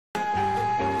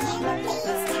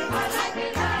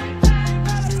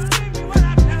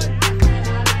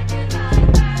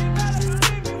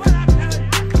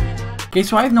Okay,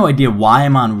 so I have no idea why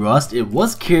I'm on Rust. It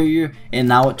was Carrier, and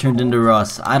now it turned into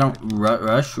Rust. I don't,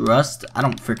 Rust? I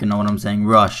don't freaking know what I'm saying.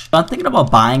 Rush. So I'm thinking about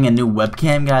buying a new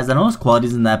webcam, guys. I know its quality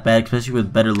isn't that bad, especially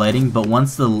with better lighting, but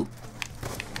once the...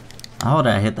 How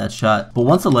did I hit that shot? But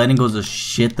once the lighting goes to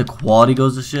shit, the quality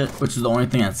goes to shit, which is the only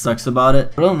thing that sucks about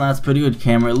it. But other than that, it's pretty good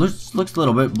camera. It looks a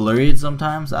little bit blurry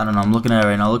sometimes. I don't know. I'm looking at it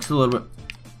right now. It looks a little bit...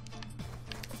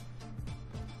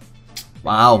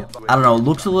 Wow, I don't know, it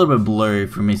looks a little bit blurry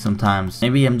for me sometimes.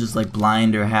 Maybe I'm just like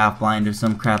blind or half blind or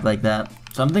some crap like that.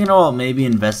 So I'm thinking about maybe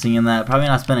investing in that. Probably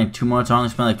not spending too much. I only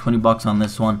spent like 20 bucks on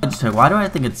this one. Just like, why do I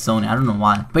think it's Sony? I don't know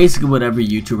why. Basically what every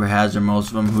YouTuber has, or most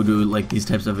of them who do like these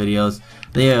types of videos,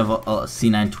 they have a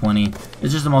C920.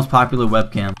 It's just the most popular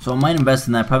webcam. So I might invest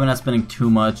in that. Probably not spending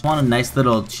too much. I want a nice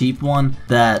little cheap one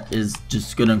that is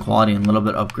just good in quality and a little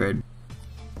bit upgrade.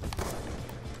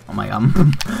 Oh my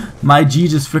god, my G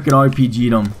just freaking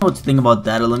RPG'd him. What you think about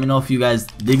that? Let me know if you guys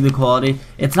dig the quality.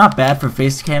 It's not bad for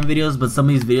face cam videos, but some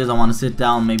of these videos I want to sit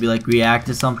down, maybe like react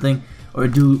to something, or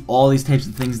do all these types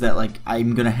of things that like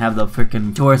I'm gonna have the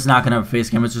freaking, to where it's not gonna have a face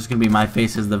cam, it's just gonna be my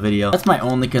face as the video. That's my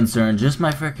only concern, just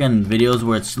my freaking videos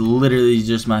where it's literally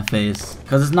just my face,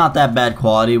 because it's not that bad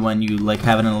quality when you like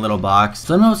have it in a little box.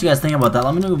 So I don't know what you guys think about that.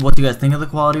 Let me know what you guys think of the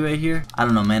quality right here. I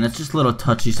don't know, man, it's just a little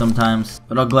touchy sometimes,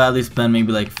 but I'll gladly spend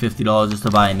maybe like $50 just to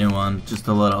buy a new one, just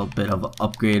a little bit of an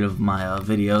upgrade of my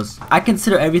videos. I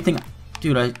consider everything,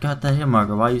 dude, I got that hit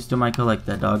marker, why you still might collect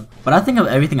that, dog? But I think of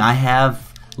everything I have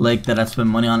like that I spend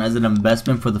money on as an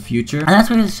investment for the future, and that's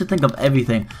why you should think of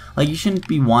everything. Like, you shouldn't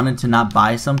be wanting to not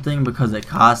buy something because it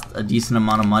costs a decent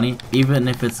amount of money, even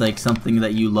if it's like something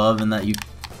that you love and that you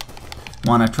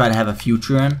want to try to have a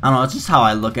future in. I don't know, it's just how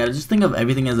I look at it. Just think of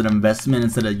everything as an investment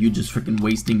instead of you just freaking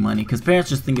wasting money, because parents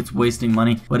just think it's wasting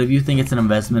money, but if you think it's an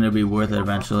investment, it'll be worth it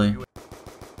eventually.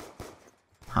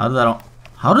 How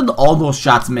did all those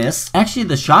shots miss? Actually,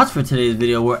 the shots for today's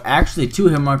video were actually 2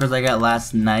 hit markers I got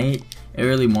last night.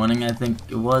 Early morning, I think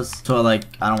it was. So like,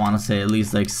 I don't want to say, at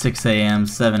least like 6 a.m.,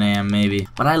 7 a.m. maybe.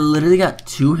 But I literally got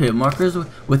 2 hit markers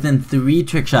within 3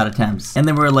 trick shot attempts. And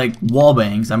they were like wall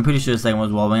bangs. I'm pretty sure the second one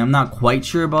was wall bang. I'm not quite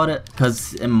sure about it,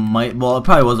 because it might, well, it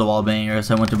probably was a wall bang, or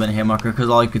so I went to been a hit marker, because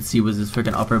all you could see was his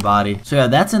freaking upper body. So yeah,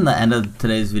 that's in the end of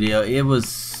today's video. I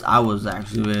was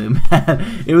actually really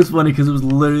mad. It was funny because it was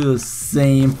literally the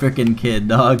same freaking kid,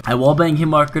 dog. I wall bang hit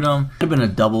markered him. Could have been a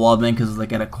double wall bang because it was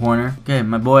like at a corner. Okay,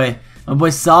 my boy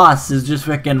Sauce is just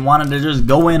freaking wanted to just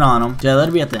go in on him. Yeah,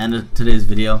 that'll be at the end of today's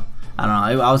video. I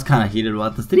don't know, I was kind of heated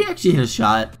about this. Did he actually hit a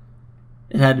shot?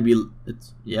 It had to be,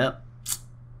 yep.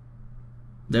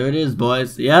 There it is,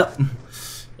 boys. Yep.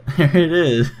 There it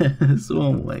is.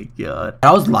 Oh my god.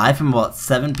 I was live from about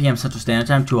 7 p.m. Central Standard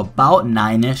Time to about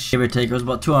 9ish, give or take. It was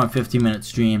about 250-minute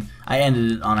stream. I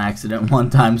ended it on accident one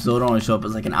time, so it only showed up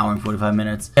as like an hour and 45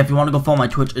 minutes. If you want to go follow my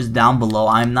Twitch, is down below.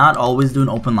 I'm not always doing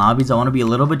open lobbies. I want to be a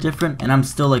little bit different, and I'm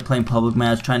still like playing public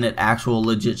match, trying to hit actual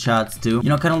legit shots too. You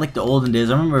know, kind of like the olden days.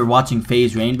 I remember watching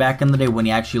FaZe Rain back in the day when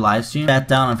he actually live streamed. Sat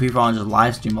down on free-for-all and just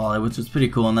live stream all that, which was pretty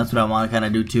cool, and that's what I want to kind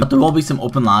of do too. But there will be some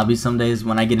open lobbies some days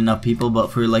when I get enough people,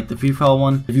 but for like the free-for-all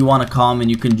one, if you want to come and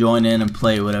you can join in and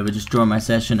play whatever, just join my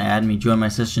session, add me, join my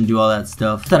session, do all that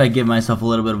stuff. I thought I'd give myself a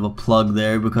little bit of a plug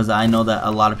there, because I know that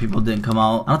a lot of people didn't come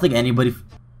out. I don't think anybody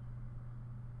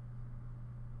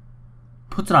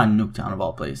puts it on Nuketown of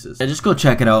all places. Yeah, just go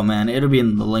check it out, man. It'll be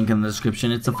in the link in the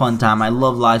description. It's a fun time. I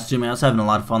love live streaming. I was having a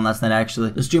lot of fun last night,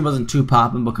 actually. The stream wasn't too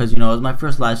popping because, you know, it was my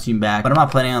first live stream back, but I'm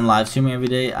not planning on live streaming every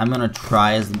day. I'm gonna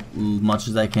try as much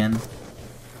as I can.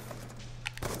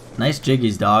 Nice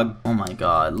jiggies, dog. Oh my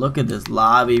god, look at this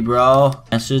lobby, bro.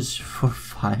 Message for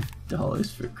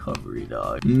 $5 for recovery,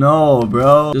 dog. No,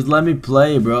 bro. Just let me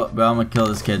play, bro. Bro, I'm gonna kill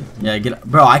this kid. Yeah, get,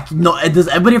 bro. No. Does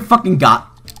everybody fucking got?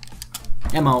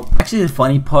 I'm out. Actually, the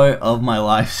funny part of my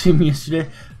live stream yesterday,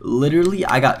 literally,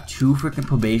 I got 2 freaking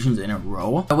probations in a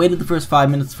row. I waited the first 5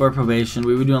 minutes for a probation.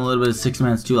 We were doing a little bit of 6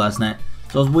 minutes too last night.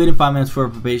 So I was waiting 5 minutes for a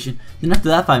probation. Then after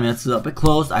that 5 minutes was up, it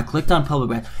closed. I clicked on public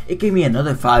match. It gave me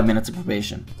another 5 minutes of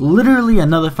probation. Literally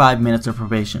another 5 minutes of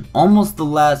probation. Almost the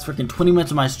last freaking 20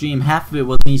 minutes of my stream, half of it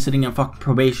was me sitting in fucking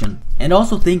probation. And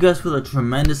also thank you guys for the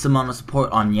tremendous amount of support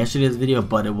on yesterday's video,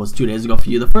 but it was 2 days ago for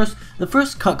you. The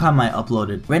first cut comment I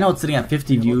uploaded. Right now it's sitting at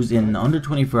 50 views in under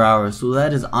 24 hours, so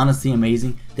that is honestly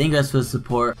amazing. Thank you guys for the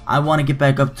support. I want to get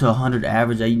back up to 100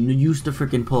 average. I used to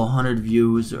freaking pull 100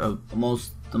 views or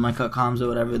most my cut comms or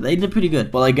whatever. They did pretty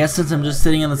good. Well, I guess since I'm just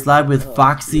sitting in this live with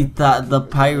Foxy the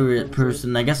pirate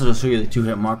person, I guess I'll just show you the 2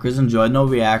 hit markers. Enjoy. No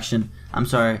reaction. I'm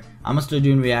sorry. I'm gonna start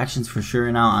doing reactions for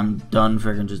sure now. I'm done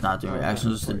freaking just not doing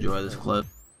reactions. Just enjoy this clip.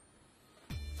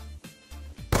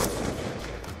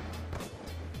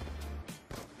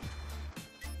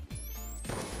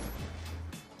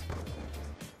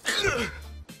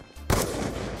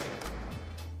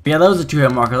 But yeah, that was the 2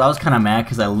 hit markers. I was kind of mad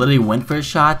because I literally went for a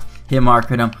shot, hit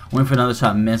markered him, went for another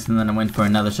shot, missed, and then I went for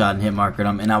another shot and hit markered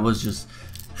him, and I was just,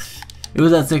 it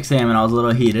was at 6 AM and I was a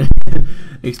little heated,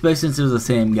 especially since it was the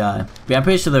same guy. But yeah, I'm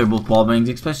pretty sure they were both wall bangs,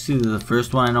 especially the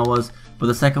first one I know was, but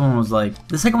the second one was like,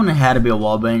 the second one had to be a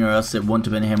wall bang or else it wouldn't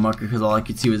have been a hit marker because all I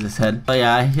could see was his head. But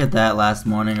yeah, I hit that last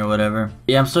morning or whatever.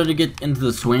 Yeah, I'm starting to get into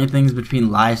the swing of things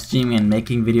between live streaming and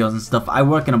making videos and stuff. I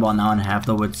work in about an hour and a half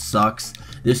though, which sucks.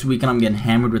 This weekend I'm getting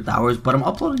hammered with hours, but I'm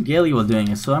uploading daily while doing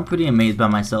it, so I'm pretty amazed by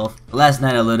myself. Last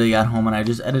night I literally got home and I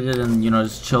just edited and, you know,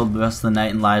 just chilled the rest of the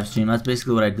night and live stream. That's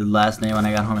basically what I did last night when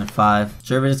I got home at 5.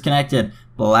 Server disconnected.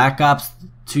 Black Ops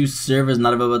 2 server is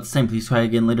not available at the same. Please try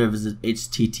again later. Visit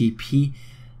http://www.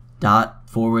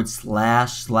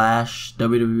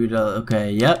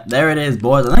 Okay, yep, there it is,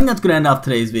 boys. I think that's gonna end off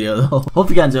today's video though. Hope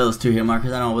you guys enjoyed those 2 hit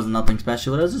markers. I know it wasn't nothing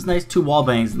special, but it was just nice 2 wall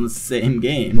bangs in the same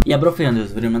game. Yeah, but hopefully you enjoyed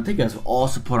this video, man. Thank you guys for all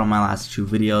support on my last 2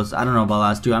 videos. I don't know about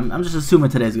last 2. I'm just assuming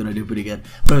today's gonna do pretty good.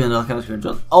 But if you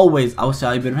enjoyed, always, I will see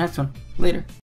you in the next one. Later.